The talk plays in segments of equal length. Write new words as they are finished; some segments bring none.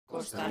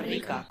Costa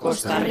Rica,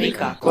 Costa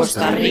Rica,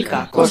 Costa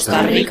Rica,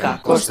 Costa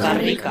Rica, Costa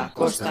Rica,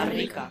 Costa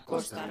Rica,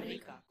 Costa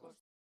Rica.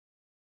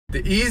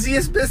 The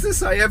easiest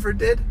business I ever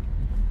did?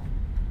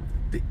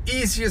 The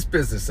easiest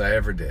business I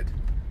ever did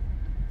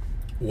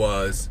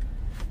was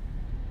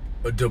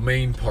a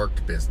domain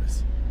parked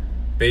business.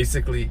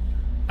 Basically,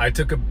 I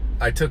took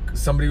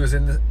somebody was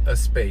in a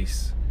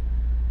space.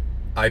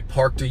 I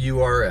parked a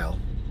URL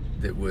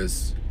that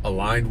was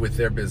aligned with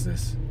their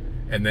business,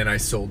 and then I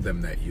sold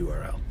them that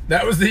URL.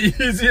 That was the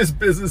easiest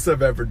business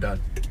I've ever done.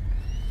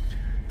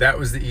 That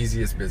was the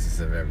easiest business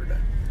I've ever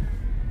done.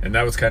 And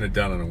that was kind of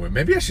done on a whim.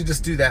 Maybe I should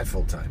just do that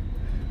full time.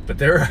 But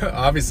there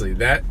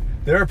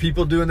are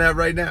people doing that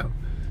right now.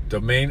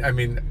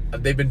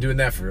 They've been doing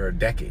that for a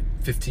decade,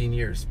 15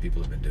 years.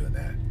 People have been doing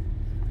that.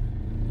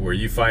 Where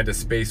you find a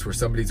space where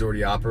somebody's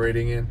already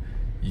operating in,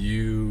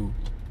 you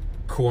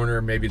corner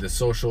maybe the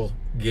social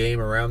game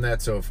around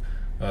that. So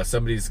if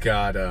somebody's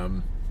got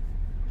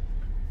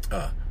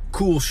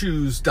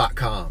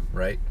coolshoes.com,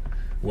 right?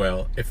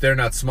 Well, if they're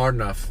not smart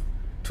enough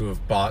to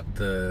have bought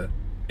the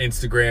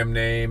Instagram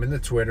name and the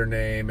Twitter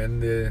name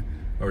and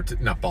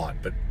not bought,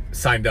 but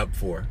signed up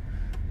for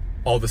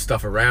all the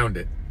stuff around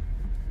it,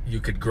 you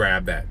could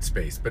grab that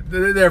space. But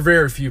there are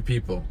very few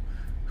people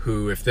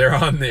who, if they're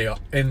in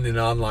an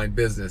online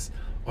business,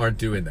 aren't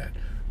doing that.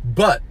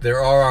 But there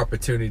are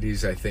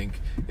opportunities, I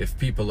think, if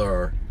people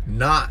are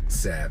not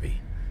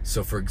savvy.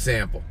 So, for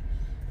example,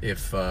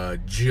 if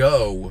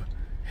Joe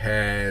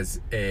has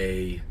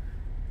a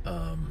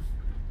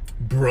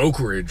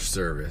brokerage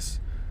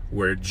service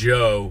where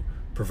Joe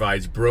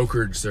provides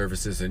brokerage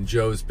services and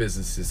Joe's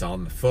business is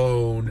on the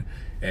phone,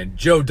 and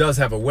Joe does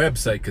have a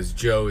website because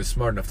Joe is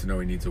smart enough to know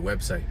he needs a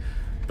website,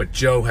 but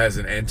Joe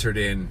hasn't entered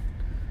in,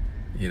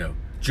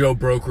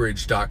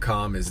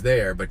 joebrokerage.com is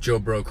there, but Joe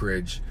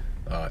Brokerage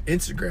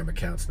Instagram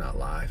account's not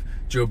live.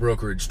 Joe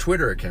Brokerage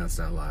Twitter account's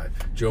not live.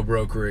 Joe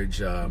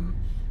Brokerage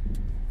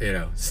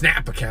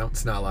Snap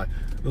account's not live.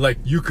 Like,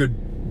 you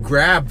could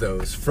grab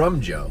those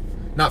from Joe,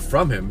 not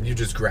from him. You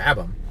just grab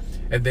them,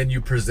 and then you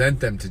present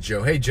them to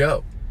Joe. Hey,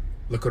 Joe,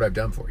 look what I've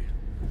done for you.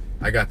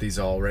 I got these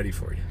all ready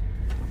for you,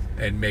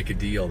 and make a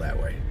deal that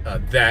way.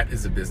 That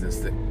is a business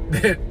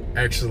that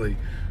actually,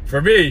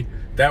 for me,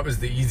 that was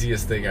the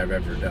easiest thing I've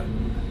ever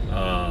done.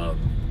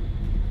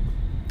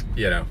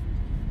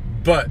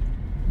 But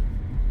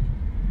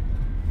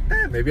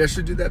maybe I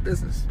should do that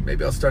business.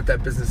 Maybe I'll start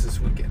that business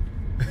this weekend.